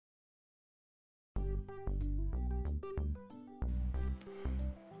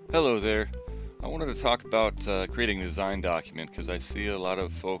Hello there. I wanted to talk about creating a design document because I see a lot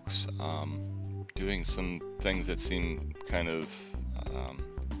of folks doing some things that seem kind of um,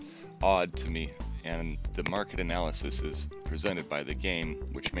 odd to me, and the market analysis is presented by the game,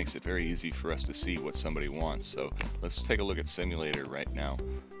 which makes it very easy for us to see what somebody wants. So let's take a look at Simulator right now.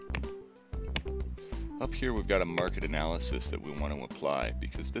 Up here we've got a market analysis that we want to apply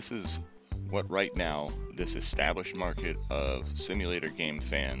because this is what right now this established market of simulator game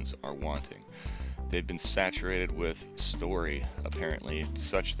fans are wanting. They've been saturated with story, apparently,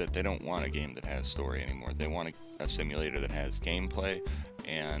 such that they don't want a game that has story anymore. They want a simulator that has gameplay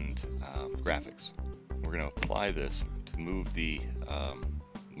and graphics. We're going to apply this to move the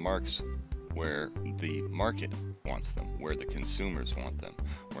marks where the market wants them, where the consumers want them.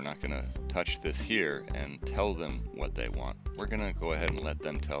 We're not going to touch this here and tell them what they want. We're going to go ahead and let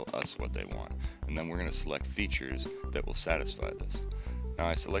them tell us what they want. And then we're going to select features that will satisfy this. Now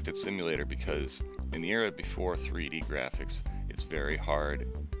I selected simulator because in the era before 3D graphics, it's very hard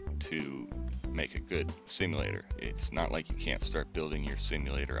to make a good simulator. It's not like you can't start building your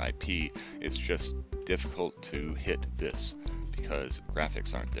simulator IP, it's just difficult to hit this because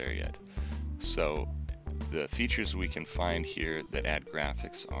graphics aren't there yet. So the features we can find here that add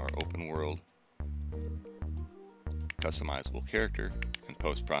graphics are open world, customizable character, and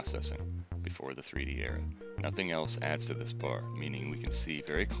post-processing before the 3D era. Nothing else adds to this bar, meaning we can see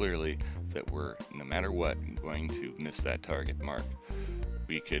very clearly that we're, no matter what, going to miss that target mark.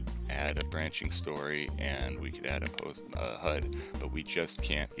 We could add a branching story and we could add a HUD, but we just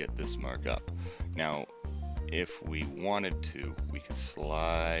can't get this mark up. Now, if we wanted to, we could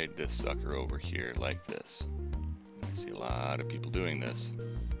slide this sucker over here like this. I see a lot of people doing this,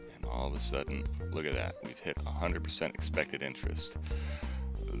 and all of a sudden, look at that, we've hit 100% expected interest.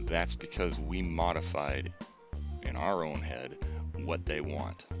 That's because we modified in our own head what they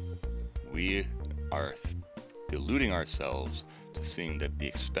want. We are deluding ourselves to seeing that the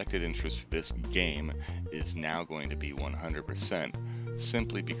expected interest for this game is now going to be 100%,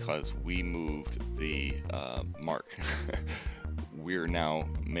 simply because we moved the mark. We're now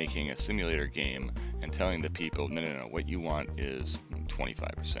making a simulator game and telling the people, no, what you want is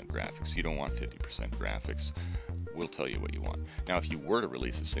 25% graphics. You don't want 50% graphics. We'll tell you what you want. Now, if you were to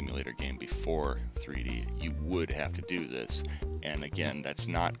release a simulator game before 3D, you would have to do this. And again, that's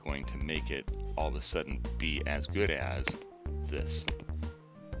not going to make it all of a sudden be as good as this.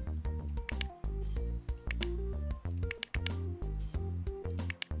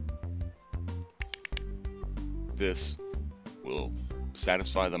 This will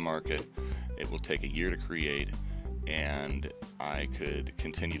satisfy the market. It will take a year to create, and I could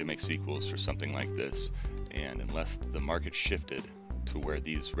continue to make sequels for something like this. And unless the market shifted to where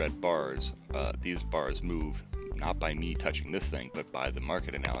these red bars, these bars move not by me touching this thing, but by the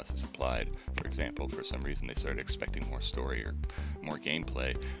market analysis applied. For example, for some reason they started expecting more story or more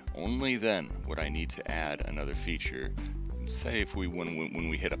gameplay. Only then would I need to add another feature. Say if when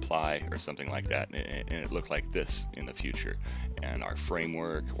we hit apply or something like that, and it looked like this in the future, and our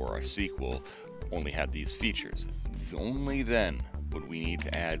framework or our sequel only had these features. Only then would we need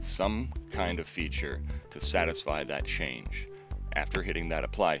to add some kind of feature to satisfy that change after hitting that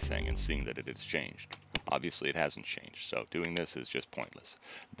apply thing and seeing that it has changed. Obviously it hasn't changed, so doing this is just pointless.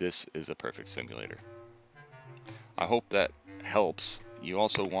 This is a perfect simulator. I hope that helps. You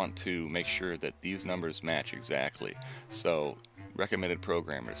also want to make sure that these numbers match exactly. So recommended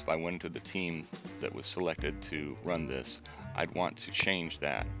programmers, if I went into the team that was selected to run this, I'd want to change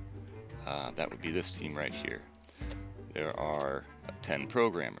that. That would be this team right here. There are 10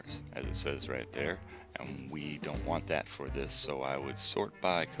 programmers, as it says right there, and we don't want that for this, so I would sort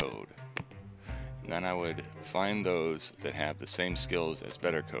by code. And then I would find those that have the same skills as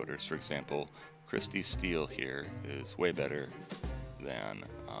better coders. For example, Christy Steele here is way better than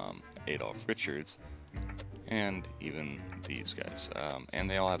Adolph Richards, and even these guys. And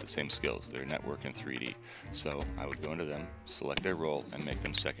they all have the same skills. They're network and 3D. So I would go into them, select their role, and make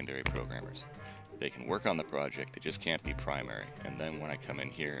them secondary programmers. They can work on the project, they just can't be primary. And then when I come in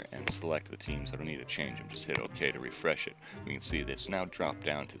here and select the teams, I don't need to change them, just hit OK to refresh it. We can see this now dropped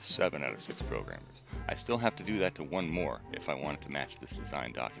down to 7 out of 6 programmers. I still have to do that to one more if I wanted to match this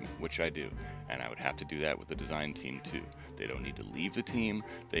design document, which I do. And I would have to do that with the design team too. They don't need to leave the team,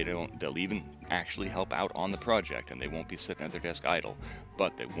 they'll even actually help out on the project, and they won't be sitting at their desk idle,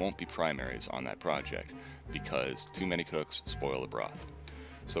 but they won't be primaries on that project because too many cooks spoil the broth.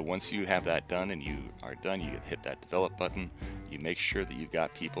 So once you have that done and you are done, you hit that develop button. You make sure that you've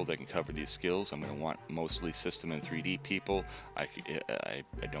got people that can cover these skills. I'm going to want mostly system and 3D people. I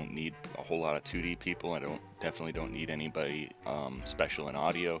don't need a whole lot of 2D people. I definitely don't need anybody special in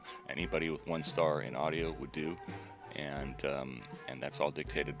audio. Anybody with 1 star in audio would do. And that's all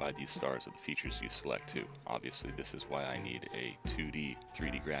dictated by these stars of the features you select too. Obviously, this is why I need a 2D,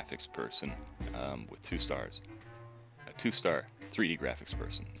 3D graphics person with 2 stars. A 2-star 3D graphics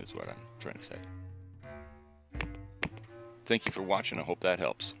person is what I'm trying to say. Thank you for watching. I hope that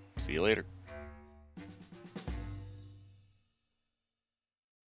helps. See you later.